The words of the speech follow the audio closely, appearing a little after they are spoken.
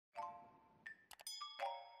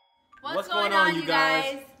What's going on, you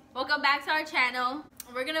guys? Welcome back to our channel.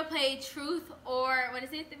 We're gonna play Truth or what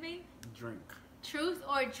is it, the name? Drink. Truth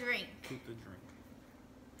or Drink. Truth or Drink.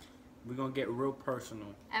 We're gonna get real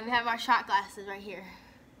personal. And we have our shot glasses right here.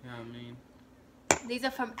 Yeah, I mean. These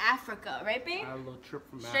are from Africa, right, babe? A little trip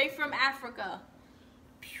from Straight from Africa.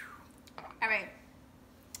 All right.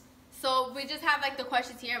 So we just have like the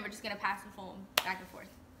questions here, and we're just gonna pass the phone back and forth.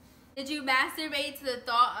 Did you masturbate to the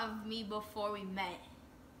thought of me before we met?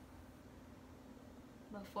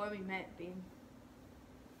 Before we met, babe.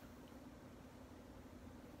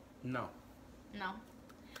 No. No.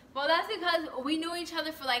 Well, that's because we knew each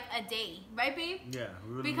other for like a day, right, babe? Yeah.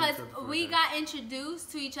 Because we got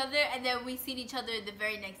introduced to each other, and then we seen each other the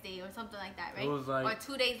very next day or something like that, right? It was like, or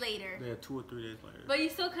 2 days later. Yeah, 2 or 3 days later. But you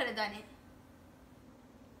still could have done it.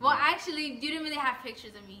 Well, actually, you didn't really have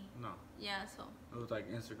pictures of me. No. Yeah, so. It was like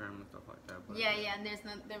Instagram and stuff like that. But Yeah, and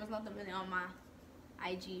there was nothing really on my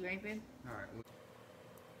IG, right, babe? All right.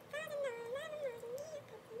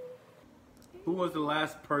 Who was the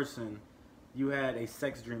last person you had a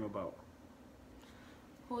sex dream about?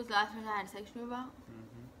 Who was the last person I had a sex dream about?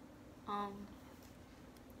 Last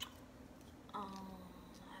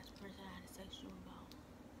person I had a sex dream about.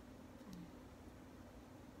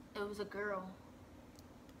 It was a girl.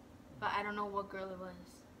 But I don't know what girl it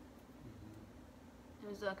was. It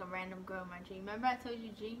was like a random girl in my dream. Remember I told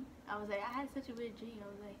you dream? I was like, I had such a weird dream. I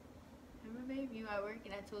was like, remember, babe, you at work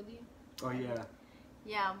and I told you? Oh, yeah.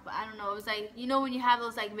 Yeah, but I don't know. It was like, you know when you have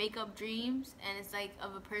those like make-up dreams and it's like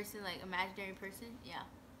of a person, like imaginary person? Yeah.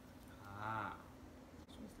 Ah.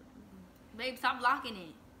 Babe, stop blocking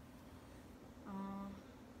it.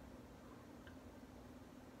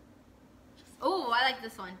 Oh, I like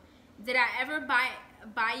this one. Did I ever buy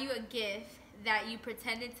you a gift that you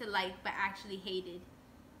pretended to like but actually hated?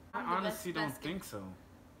 I honestly don't think so.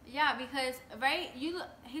 Yeah, because right, he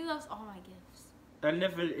loves all my gifts.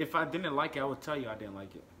 If I didn't like it, I would tell you I didn't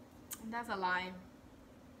like it. That's a lie.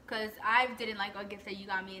 Cause I didn't like a gift that you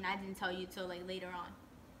got me, and I didn't tell you till like later on.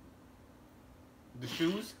 The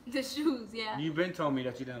shoes? The shoes, yeah. You've been telling me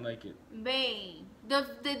that you didn't like it. Babe, the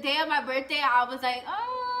day of my birthday, I was like,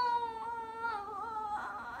 oh,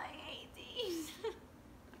 I hate these.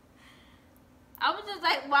 I was just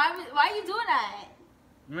like, why are you doing that?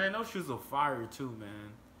 Man, those shoes are fire too,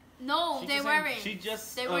 man. No, they weren't. She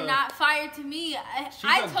just. They were not fire to me. Let me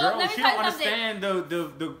tell you something. Understand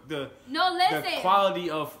the No, listen. The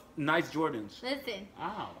quality of nice Jordans. Listen.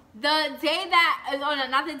 Ow. The day that, oh no,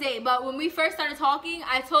 not the day, but when we first started talking,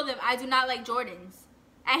 I told him I do not like Jordans.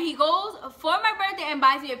 And he goes for my birthday and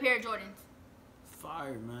buys me a pair of Jordans.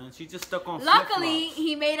 Fire, man. She just stuck on Luckily, flip-flops.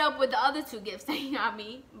 he made up with the other 2 gifts that he got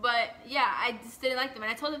me. But yeah, I just didn't like them.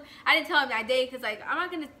 And I told him, I didn't tell him that day because like, I'm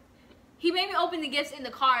not going to. He made me open the gifts in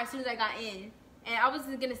the car as soon as I got in. And I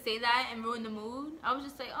wasn't going to say that and ruin the mood. I was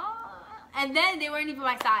just like, oh. And then they weren't even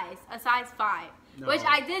my size. A size 5. No. Which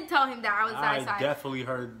I did tell him that I was that size. I definitely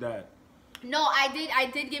heard that. No, I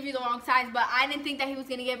did give you the wrong size. But I didn't think that he was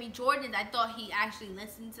going to get me Jordans. I thought he actually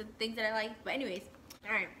listened to things that I liked. But anyways.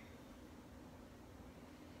 Alright.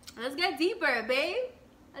 Let's get deeper, babe.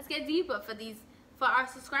 Let's get deeper for our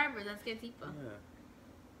subscribers. Let's get deeper. Yeah.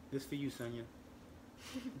 This for you, Sonia.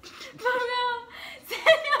 For real.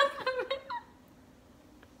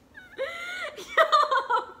 Yo.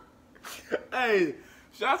 Hey,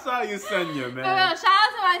 shouts out to you, Sonia, man. For real, shout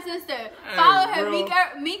out to my sister. Hey, follow her,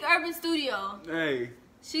 Meek Urban Studio. Hey.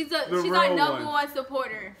 She's our number one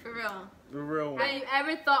supporter, for real. The real one. Have you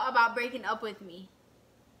ever thought about breaking up with me?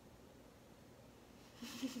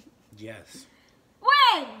 Yes.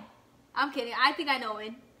 When? I'm kidding. I think I know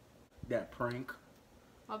when. That prank.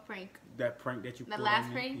 What prank? That prank that you pulled on me? The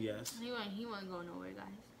last prank? prank? Yes. He wasn't going nowhere,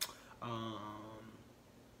 guys.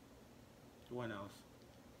 What else?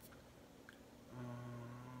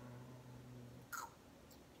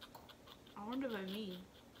 I wonder if it's me.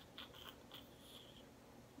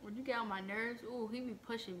 Would you get on my nerves? Ooh, he be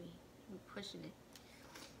pushing me. He be pushing it.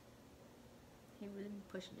 He really be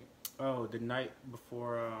pushing it. Oh, the night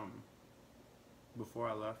before I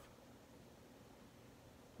left.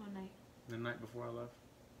 What night? The night before I left.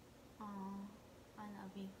 Oh, I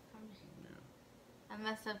love you. Yeah. I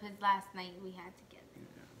messed up his last night we had together.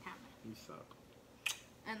 Yeah. You suck.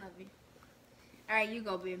 I love you. Alright, you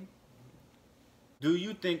go, babe. Do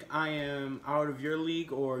you think I am out of your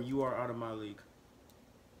league or you are out of my league?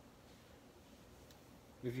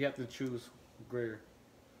 If you have to choose greater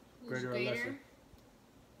or lesser.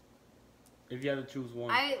 If you have to choose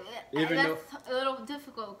one. That's a little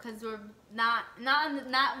difficult because we're not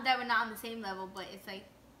that we're not on the same level, but it's like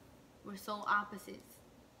we're so opposites.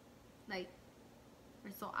 Like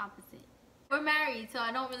we're so opposite. We're married, so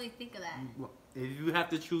I don't really think of that. If you have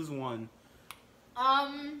to choose one,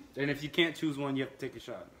 and if you can't choose one, you have to take a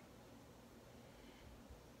shot.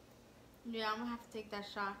 Yeah, I'm gonna have to take that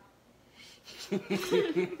shot.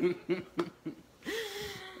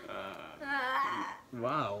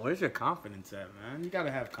 Wow, where's your confidence at, man? You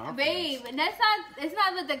gotta have confidence. Babe, that's not.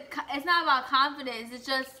 It's not about confidence.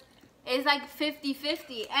 It's like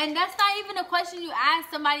 50-50, and that's not even a question you ask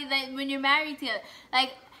somebody that when you're married together.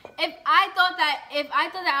 Like, if I thought that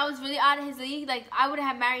I was really out of his league, like I would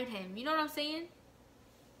have married him. You know what I'm saying?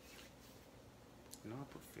 You know, I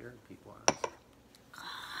put fear in people's eyes.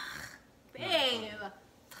 Babe,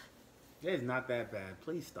 It's not that bad.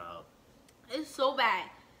 Please stop. it's so bad.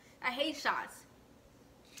 I hate shots.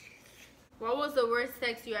 What was the worst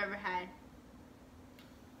sex you ever had?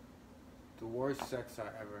 The worst sex I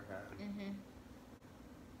ever had.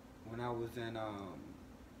 When I was in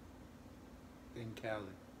Cali.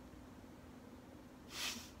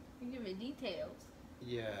 You give me details.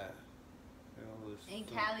 Yeah. It was In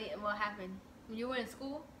Cali, what happened? You were in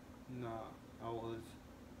school? No, I was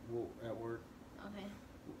at work. Okay.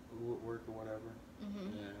 Work or whatever.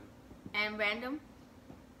 Yeah. And random?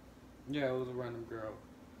 Yeah, it was a random girl,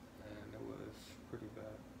 and it was pretty bad.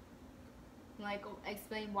 Like,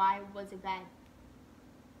 explain why was it bad?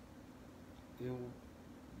 It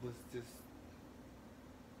was just.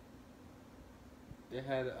 It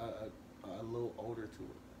had a little odor to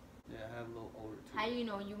it. Yeah, it had a little odor to How it. you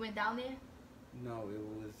know? You went down there? No, it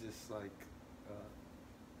was just like.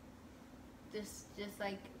 Just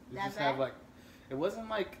like It that just bad? had like. It wasn't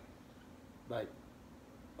like.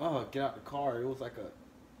 Oh, get out the car. It was like a.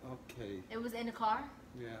 Okay. It was in the car?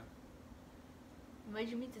 Yeah. Where'd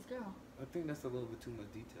you meet this girl? I think that's a little bit too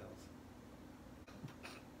much details.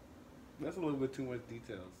 That's a little bit too much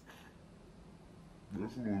details.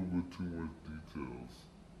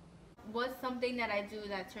 What's something that I do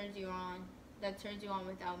that turns you on? That turns you on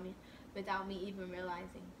without me even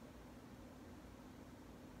realizing?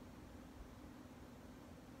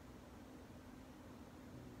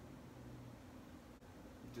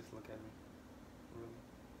 Just look at me. Really.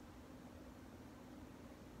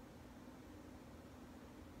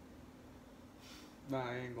 Nah,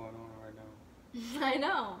 I ain't going on right now. I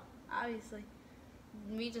know, obviously.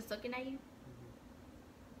 Me just looking at you?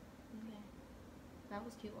 Okay. That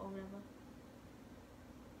was cute or whatever.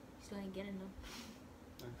 Still ain't getting them.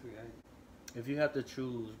 Actually, if you have to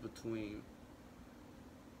choose between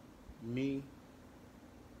me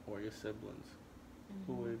or your siblings,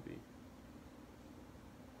 who would it be?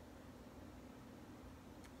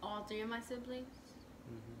 All 3 of my siblings?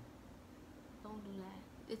 Don't do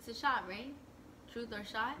that. It's a shot, right? Truth or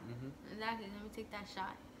shot? Exactly. Let me take that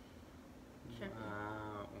shot. Tripping.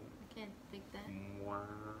 Wow. I can't take that. Wow.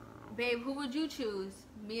 Babe, who would you choose?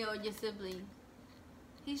 Me or your sibling?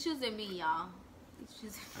 He's choosing me, y'all. He's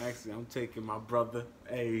choosing me. Actually, I'm taking my brother.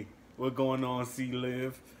 Hey, what's going on,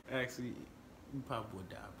 C-Liv? Actually, you probably would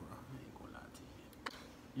die, bro. I ain't gonna lie to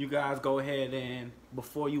you. You guys go ahead and,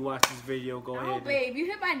 before you watch this video, go ahead. Oh, babe, you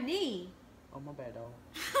hit my knee. Oh, my bad, dog.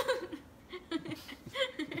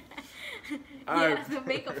 Yeah, some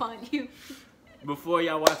makeup on you. Before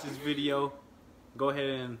y'all watch this video, go ahead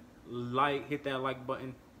and hit that like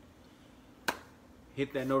button.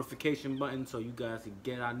 Hit that notification button so you guys can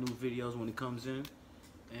get our new videos when it comes in.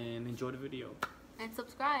 And enjoy the video. And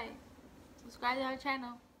subscribe. Subscribe to our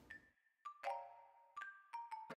channel.